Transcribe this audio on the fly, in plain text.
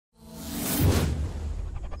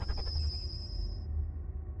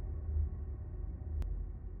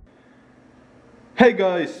Hey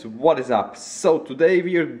guys, what is up? So today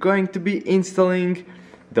we are going to be installing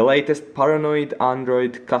the latest Paranoid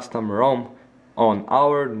Android custom ROM on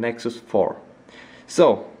our Nexus 4.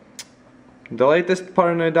 So, the latest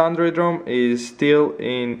Paranoid Android ROM is still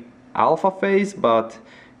in alpha phase, but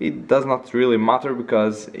it does not really matter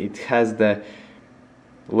because it has the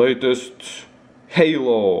latest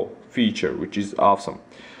Halo feature, which is awesome.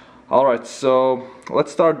 Alright, so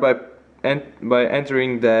let's start by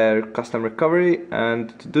entering the custom recovery,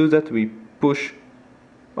 and to do that we push...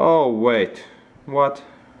 Oh wait, what?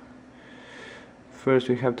 First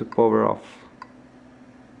we have to power off.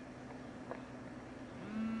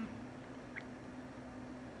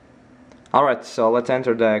 Alright, so let's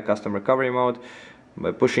enter the custom recovery mode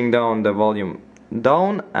by pushing down the volume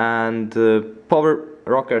down and power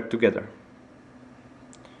rocker together.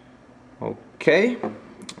 Okay,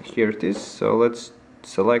 here it is. So let's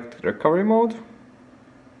select recovery mode,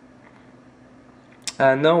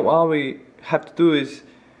 and now all we have to do is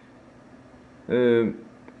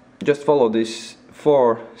just follow these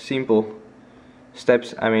 4 simple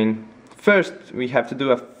steps. I mean, first we have to do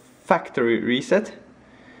a factory reset.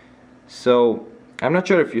 So I'm not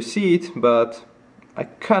sure if you see it, but I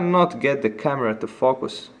cannot get the camera to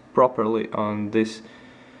focus properly on this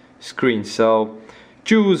screen. So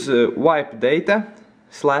choose wipe data /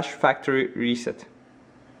 factory reset.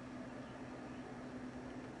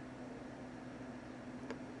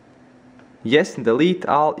 Yes, delete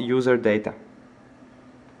all user data.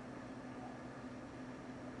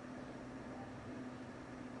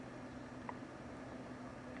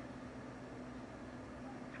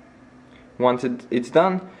 Once it's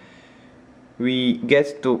done, we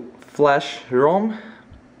get to flash ROM.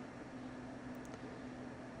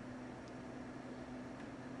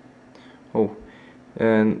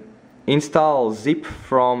 And install zip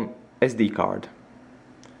from SD card.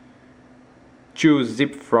 Choose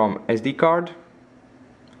zip from SD card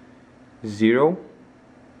 0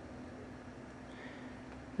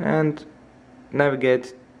 and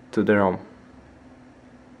navigate to the ROM.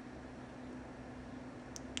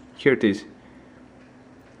 Here it is,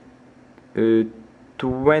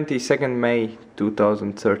 22nd May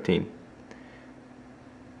 2013.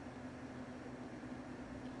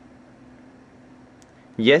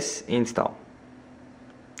 Yes, install.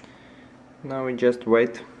 Now we just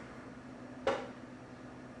wait.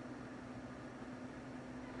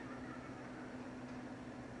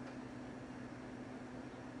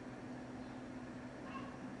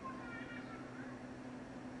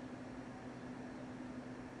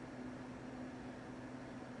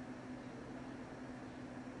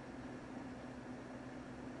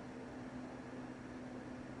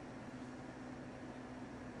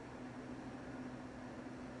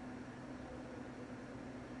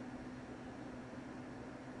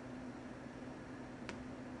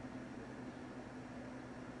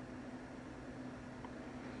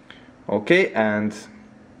 Okay, and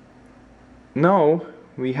now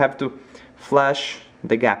we have to flash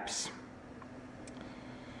the gaps,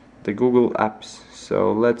 the Google apps.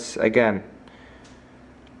 So let's again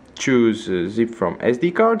choose zip from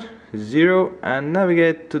SD card 0 and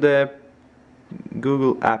navigate to the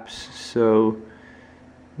Google apps. So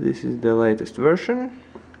this is the latest version.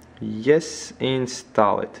 Yes,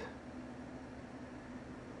 install it.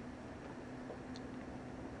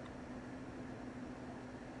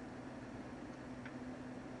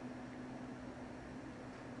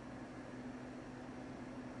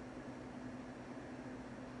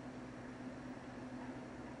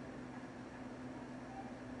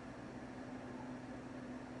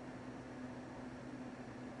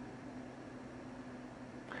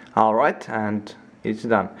 Alright, and it's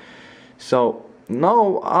done. So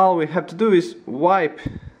now all we have to do is wipe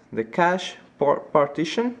the cache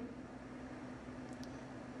partition.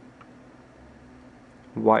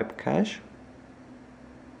 Wipe cache.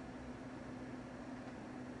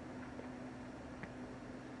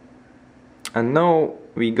 And now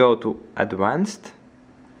we go to advanced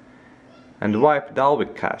and wipe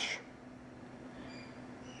Dalvik cache.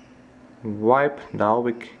 Wipe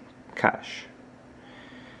Dalvik cache.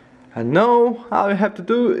 And now all we have to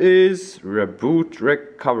do is reboot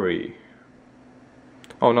recovery.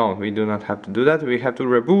 Oh no, we do not have to do that. We have to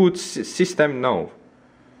reboot system now.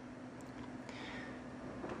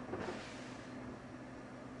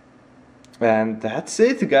 And that's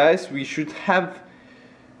it, guys. We should have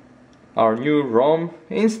our new ROM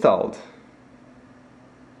installed.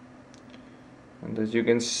 And as you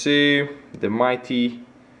can see, the mighty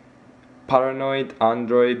Paranoid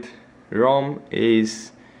Android ROM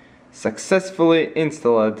is successfully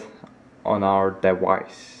installed on our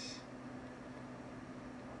device.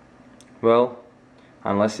 Well,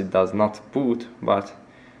 unless it does not boot, but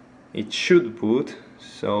it should boot,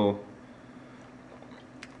 so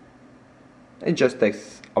it just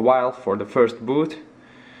takes a while for the first boot.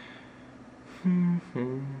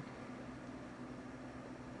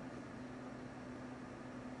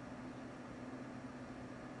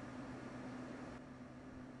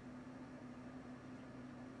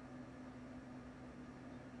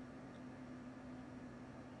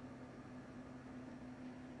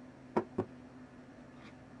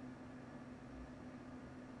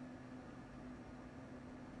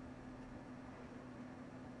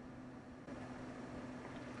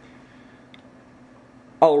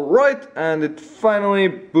 Alright, and it finally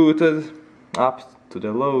booted up to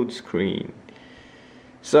the load screen.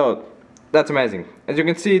 So, that's amazing. As you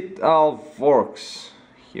can see, it all works.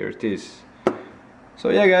 Here it is. So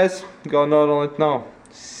yeah guys, go node on it now.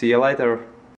 See you later.